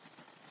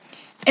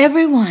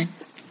Everyone,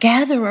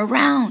 gather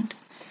around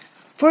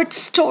for it's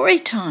story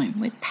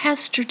time with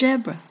Pastor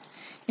Deborah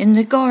in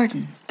the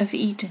Garden of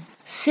Eden.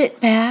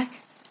 Sit back,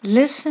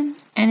 listen,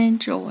 and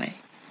enjoy.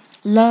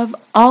 Love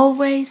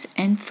always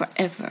and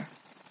forever.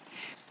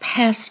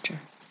 Pastor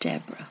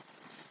Deborah.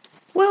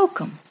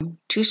 Welcome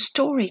to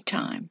Story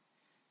Time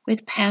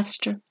with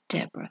Pastor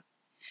Deborah.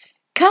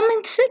 Come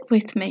and sit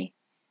with me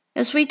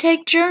as we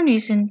take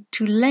journeys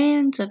into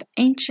lands of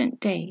ancient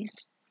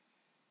days.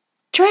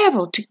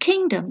 Travel to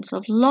kingdoms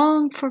of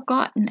long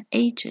forgotten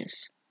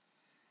ages,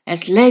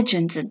 as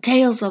legends and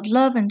tales of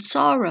love and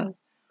sorrow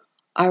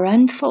are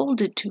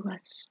unfolded to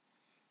us,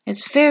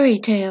 as fairy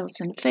tales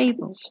and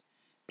fables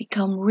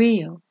become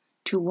real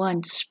to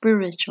one's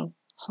spiritual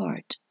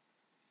heart.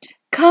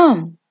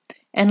 Come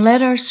and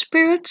let our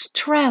spirits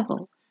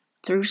travel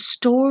through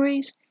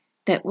stories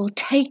that will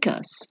take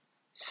us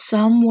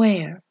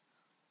somewhere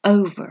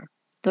over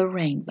the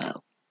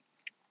rainbow.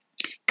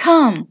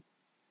 Come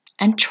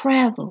and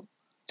travel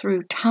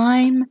through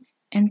time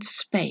and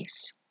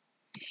space.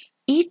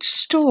 Each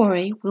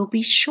story will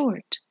be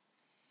short,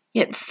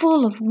 yet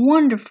full of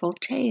wonderful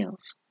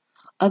tales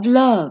of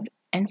love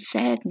and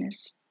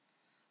sadness,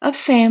 of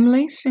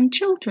families and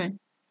children,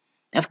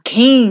 of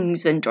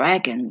kings and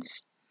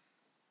dragons,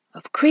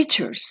 of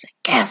creatures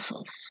and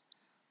castles,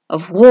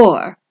 of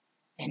war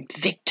and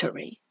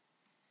victory.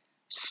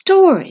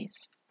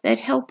 Stories that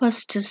help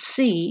us to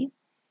see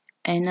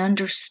and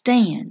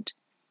understand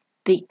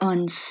the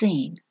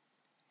unseen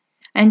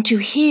and to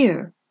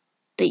hear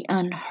the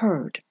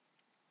unheard.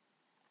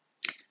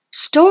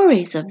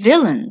 Stories of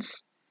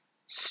villains,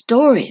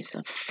 stories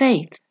of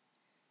faith,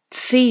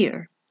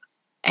 fear,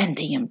 and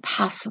the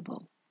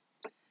impossible.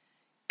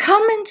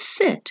 Come and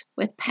sit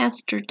with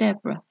Pastor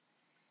Deborah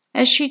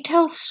as she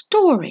tells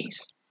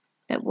stories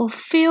that will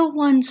fill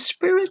one's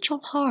spiritual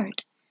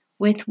heart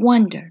with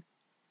wonder,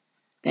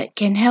 that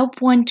can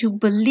help one to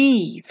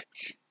believe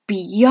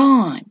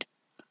beyond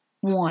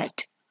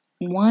what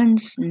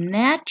one's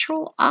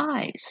natural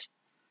eyes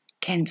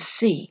can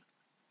see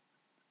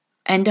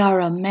and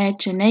our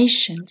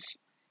imaginations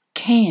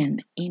can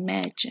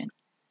imagine.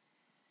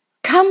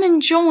 Come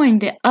and join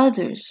the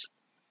others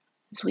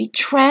as we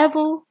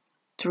travel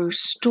through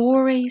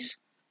stories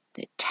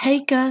that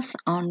take us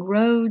on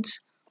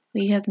roads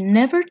we have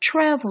never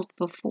traveled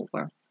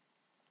before.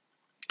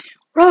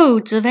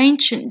 Roads of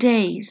ancient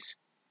days,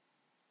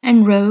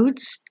 and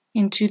roads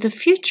into the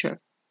future,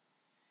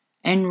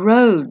 and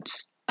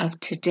roads of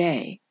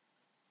today.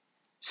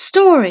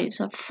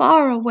 Stories of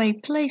faraway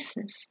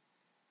places.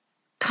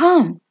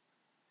 Come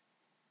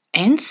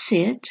and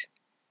sit.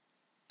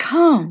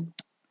 Come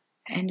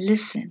and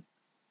listen.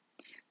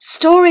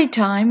 Story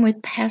time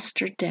with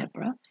Pastor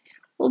Deborah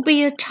will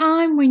be a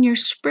time when your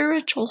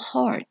spiritual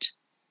heart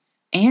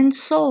and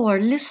soul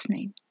are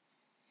listening,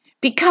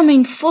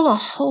 becoming full of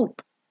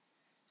hope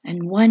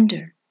and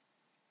wonder,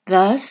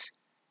 thus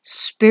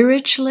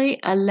spiritually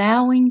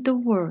allowing the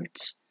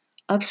words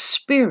of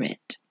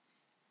spirit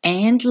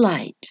and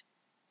light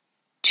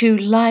to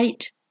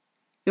light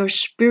your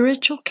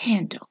spiritual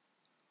candle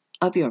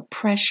of your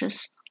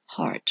precious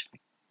heart.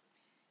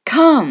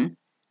 Come,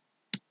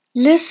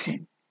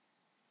 listen.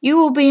 You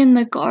will be in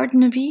the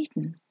Garden of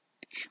Eden.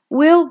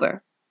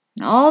 Wilbur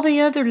and all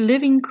the other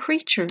living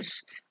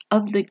creatures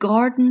of the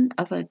Garden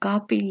of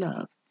Agape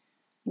Love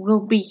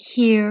will be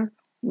here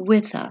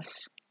with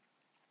us.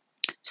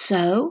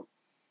 So,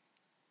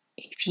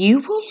 if you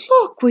will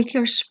look with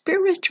your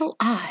spiritual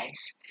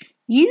eyes,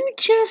 you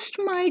just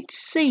might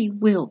see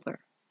Wilbur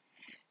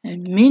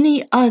and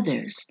many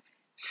others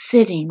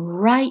sitting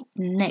right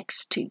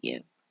next to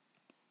you.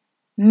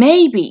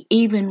 Maybe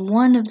even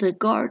one of the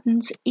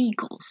garden's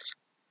eagles,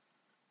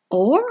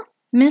 or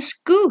Miss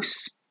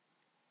Goose,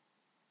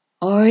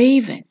 or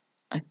even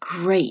a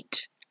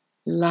great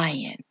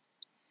lion.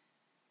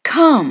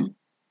 Come,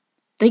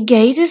 the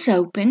gate is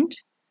opened,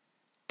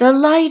 the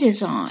light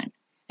is on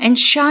and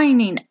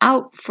shining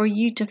out for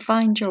you to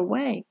find your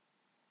way.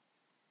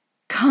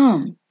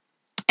 Come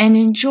and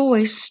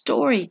enjoy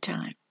story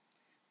time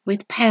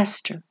with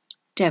Pastor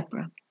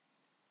Deborah.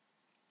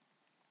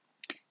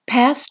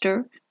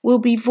 Pastor will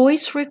be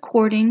voice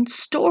recording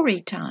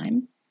story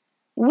time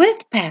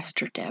with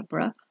Pastor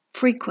Deborah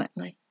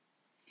frequently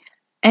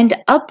and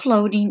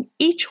uploading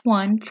each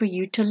one for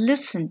you to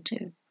listen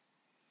to.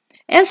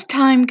 As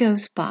time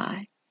goes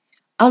by,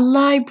 a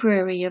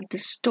library of the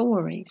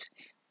stories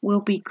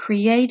will be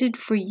created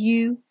for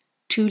you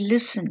to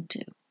listen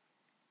to.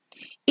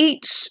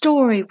 Each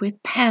story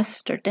with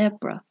Pastor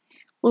Deborah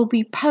will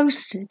be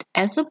posted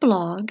as a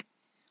blog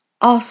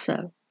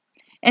also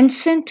and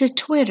sent to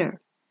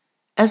Twitter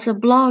as a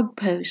blog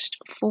post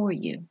for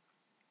you.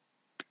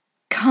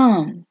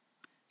 Come,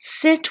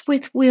 sit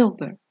with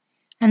Wilbur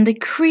and the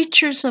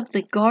creatures of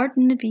the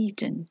Garden of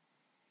Eden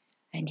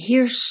and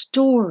hear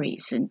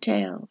stories and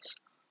tales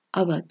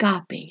of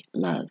agape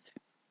love.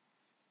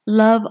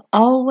 Love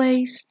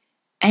always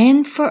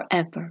and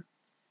forever,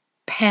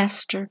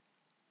 Pastor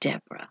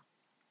Deborah.